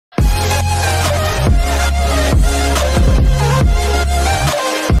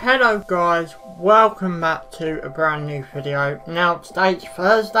Hello guys, welcome back to a brand new video. Now today's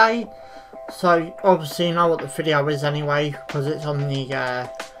Thursday, so obviously you know what the video is anyway because it's on the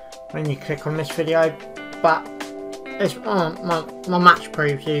when you click on this video, but it's my match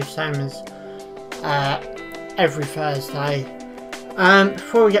preview, same as every Thursday.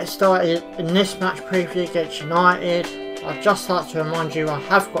 Before we get started in this match preview against United, I'd just like to remind you I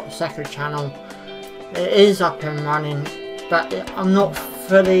have got a second channel. It is up and running, but I'm not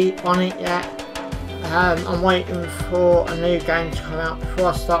fully on it yet. I'm waiting for a new game to come out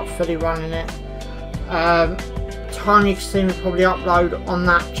before I start fully running it. Time you can see me probably upload on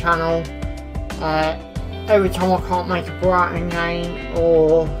that channel every time I can't make a Brighton game,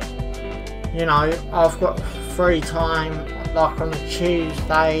 or you know, I've got free time, like on a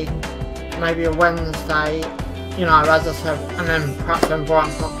Tuesday, maybe a Wednesday, you know, as I said, and then perhaps when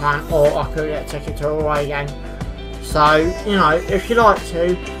Brighton's not playing, or I could get a ticket to a away game. So, you know, if you like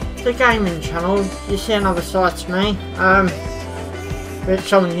to, the gaming channel, you see another side to me, which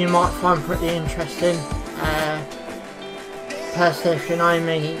something you might find pretty interesting. Personally, if you know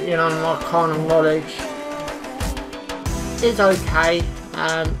me, you know, my kind of knowledge is okay.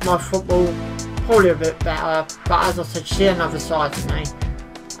 My football, probably a bit better, but as I said, you see another side to me.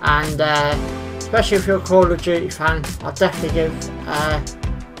 And especially if you're a Call of Duty fan, I definitely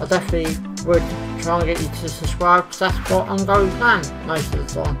would try and get you to subscribe, because that's what I'm going to plan most of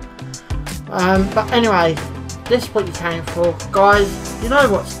the time. But anyway, this is what you came for, guys. You know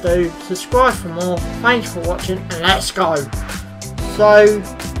what to do. Subscribe for more. Thanks for watching, and let's go. So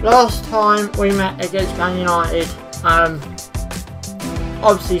last time we met against Man United,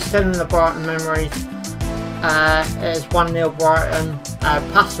 obviously still in the Brighton memories. It's 1-0 Brighton.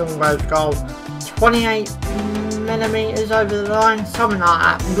 Paston Road goal, 28mm over the line, something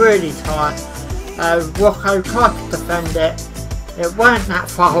like that, really tight. Rocco tried to defend it. It weren't that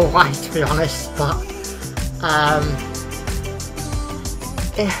far away, to be honest, but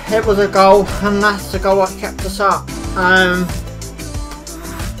it was a goal, and that's the goal that kept us up.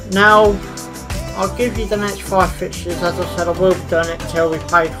 Now I'll give you the next 5 fixtures. As I said, I will be doing it until we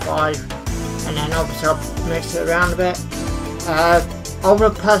played 5, and then obviously I'll mix it around a bit. I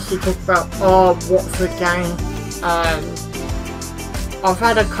want to personally talk about our Watford game. I've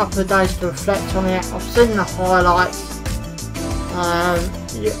had a couple of days to reflect on it. I've seen the highlights.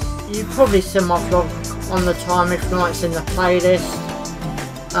 You've probably seen my vlog on the time, if not it's in the playlist.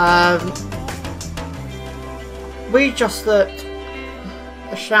 We just looked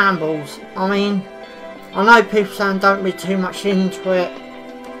a shambles. I mean, I know people saying don't read too much into it,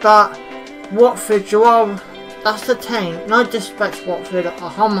 but Watford, that's the team. No disrespect to Watford, I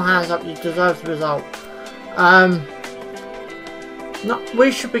hold my hands up, you deserve the result.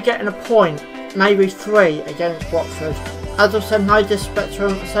 We should be getting a point, maybe 3 against Watford. As I said, no disrespect to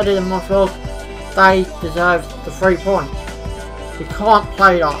them, I said it in my vlog, they deserve the 3 points. You can't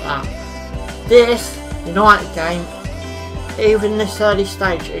play like that. This United game, even this early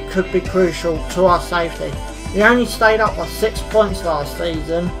stage, it could be crucial to our safety. We only stayed up by 6 points last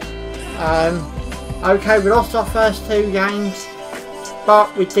season. Okay, we lost our first 2 games,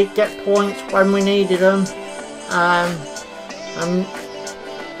 but we did get points when we needed them. And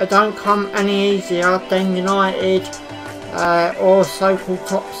it don't come any easier than United or so-called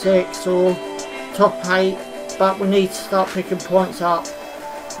top 6 or top 8, but we need to start picking points up.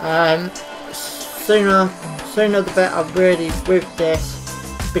 Sooner the better, really, with this,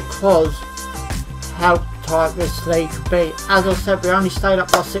 because how tight this league could be. As I said, we only stayed up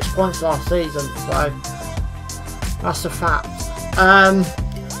by 6 points last season, so that's a fact.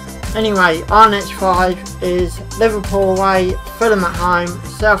 Anyway, our next 5 is Liverpool away, Fulham at home,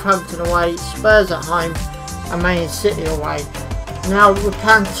 Southampton away, Spurs at home, and Man City away. Now we're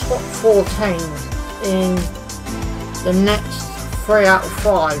playing top 4 teams in the next 3 out of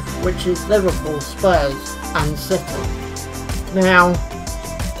 5, which is Liverpool, Spurs and City. Now,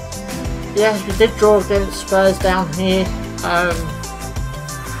 yes, we did draw against Spurs down here,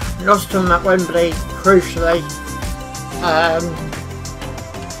 lost to them at Wembley, crucially,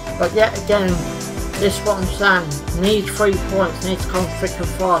 but yet again, this is what I'm saying, need 3 points, need to come thick and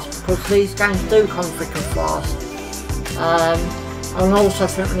fast, because these games do come thick and fast. And I also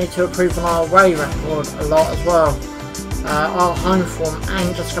think we need to improve on our away record a lot as well. Our home form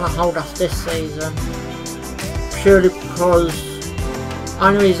ain't just going to hold us this season, purely because the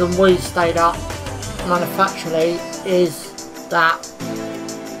only reason we stayed up manufacturally is that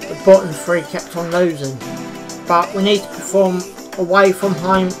the bottom 3 kept on losing. But we need to perform away from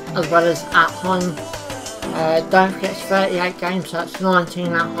home as well as at home. Don't forget it's 38 games, so that's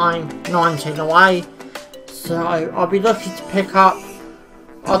 19 at home, 19 away. So I'll be looking to pick up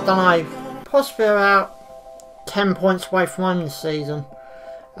I don't know, possibly about 10 points away from winning this season.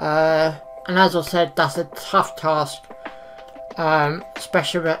 And as I said, that's a tough task,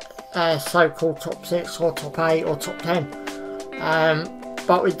 especially with so-called top 6 or top 8 or top 10.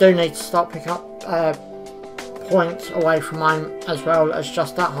 But we do need to start picking up points away from home as well as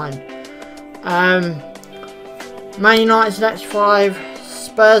just at home. Man United's next 5,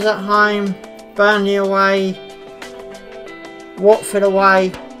 Spurs at home, Burnley away, Watford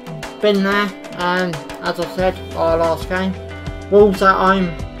away, been there, as I said, our last game. Wolves at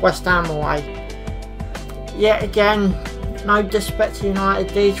home, West Ham away. Yet again, no disrespect to United,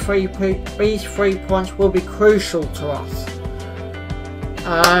 these 3 points will be crucial to us.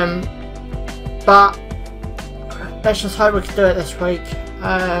 But let's just hope we can do it this week.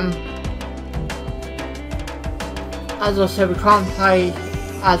 As I said, we can't play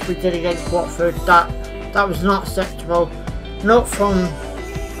as we did against Watford. That was not acceptable. Not from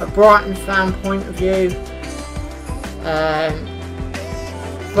a Brighton fan point of view.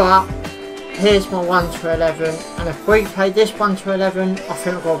 But here's my 1 to 11, and if we play this 1 to 11, I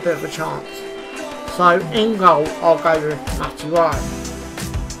think we've got a bit of a chance. So in goal, I'll go with Matty Ryan.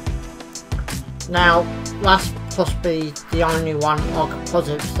 Now, that's possibly the only one I can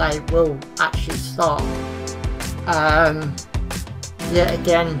positively say will actually start. Yet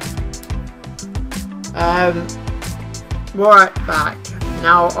again, right back.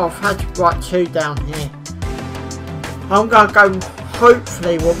 Now I've had to write 2 down here. I'm going to go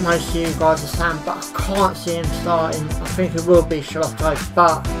hopefully what most of you guys are saying, but I can't see him starting. I think it will be Shalotto,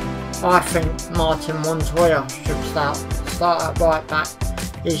 but I think Martin Montoya should start at right back.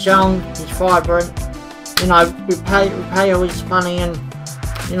 He's young, he's vibrant, you know, we pay all his money, and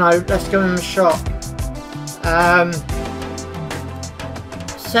you know, let's give him a shot.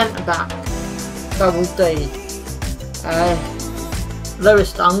 Centre back, double D,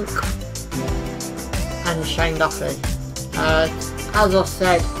 Lewis Dunk and Shane Duffy. As I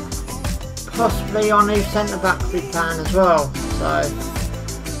said, possibly our new centre back could be playing as well. So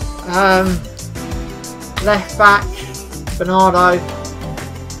left back, Bernardo.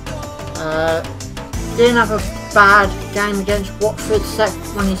 Didn't have a bad game against Watford except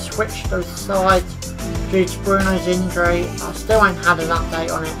when he switched those sides due to Bruno's injury. I still ain't had an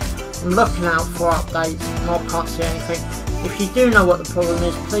update on it. I'm looking out for updates and I can't see anything. If you do know what the problem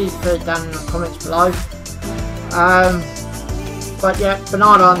is, please put it down in the comments below. But yeah,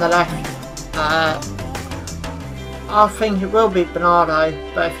 Bernardo on the left. I think it will be Bernardo,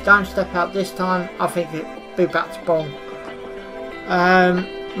 but if you don't step out this time, I think it'll be back to Bong.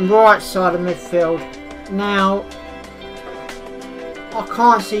 Right side of midfield. Now, I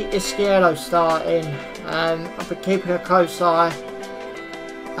can't see Izquierdo starting. I've been keeping a close eye.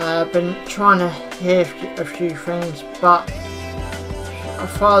 I've been trying to hear a few things, but as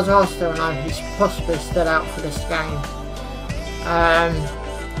far as I still know, he's possibly still out for this game.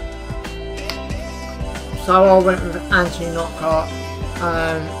 So I went with Anthony Knockaert.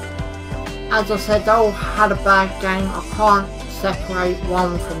 As I said, they all had a bad game. I can't separate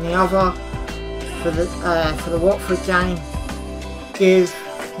one from the other. For the Watford game, give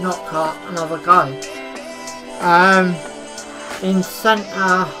Knockaert another go. In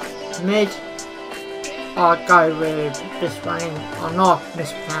centre mid, I'd go with this one. I know I've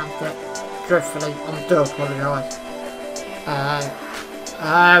mispronounced it dreadfully, I do apologise.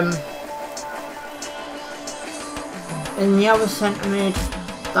 In the other centre mid,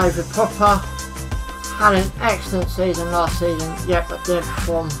 David Popper had an excellent season last season, yet but didn't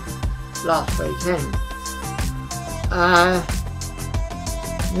perform last weekend.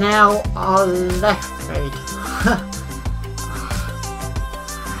 Now our left mid.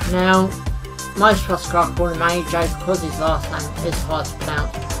 Now, most of us call him AJ because his last name is hard to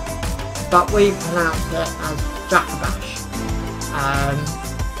pronounce, but we pronounce it as Jackabash.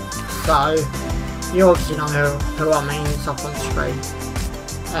 So you obviously know who I mean, it's up on the screen.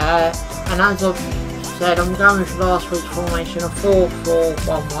 And as I've said, I'm going with last week's formation of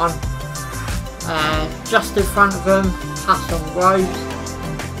 4-4-1-1. Just in front of them, Hassan Groves,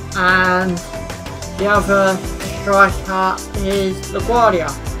 and the other striker is LaGuardia.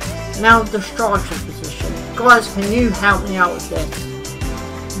 Now the striker position. Guys, can you help me out with this?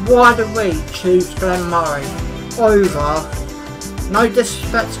 Why do we choose Glenn Murray over, no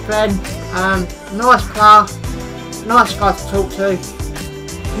disrespect to Glenn, nice player, nice guy to talk to,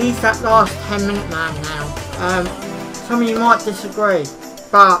 he's that last 10-minute man now. Some of you might disagree,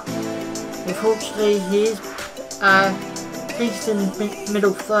 but unfortunately he is he's in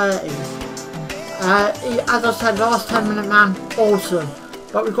middle 30s. As I said, last 10-minute man, awesome.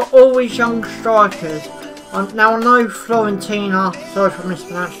 But we've got all these young strikers Now I know Florentina, sorry if I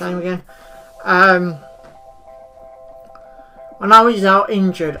mispronounced his name again, I know he's out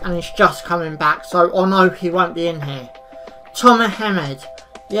injured and he's just coming back, so I know he won't be in here. Tommy Hamed,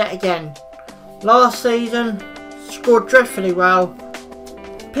 yet again, last season, scored dreadfully well,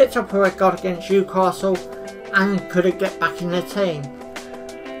 picked up a red card against Newcastle and couldn't get back in the team.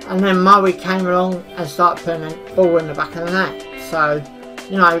 And then Murray came along and started putting the ball in the back of the net. So,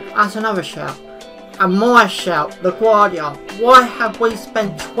 you know, that's another shout. And my shout, LaGuardia. Why have we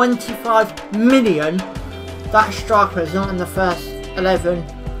spent 25 million? That striker is not in the first 11.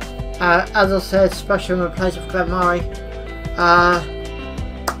 As I said, especially in the place of Glenn Murray.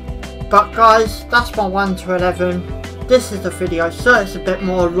 But guys, that's my 1 to 11. This is the video, so it's a bit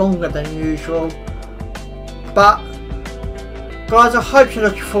more longer than usual. But guys, I hope you're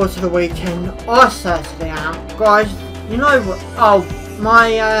looking forward to the weekend. I certainly am. Guys, you know what? Oh,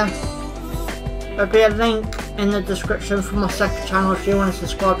 there'll be a link in the description for my second channel. If you want to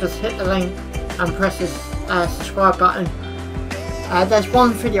subscribe, just hit the link and press the subscribe button. There's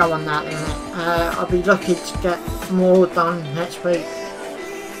one video on that in it. I'll be looking to get more done next week.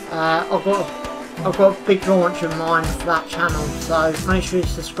 I've got a big launch in mind for that channel, so make sure you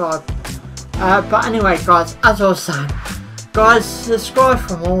subscribe. But anyway guys, as I was saying, guys, subscribe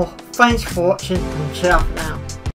for more. Thanks for watching and ciao for now.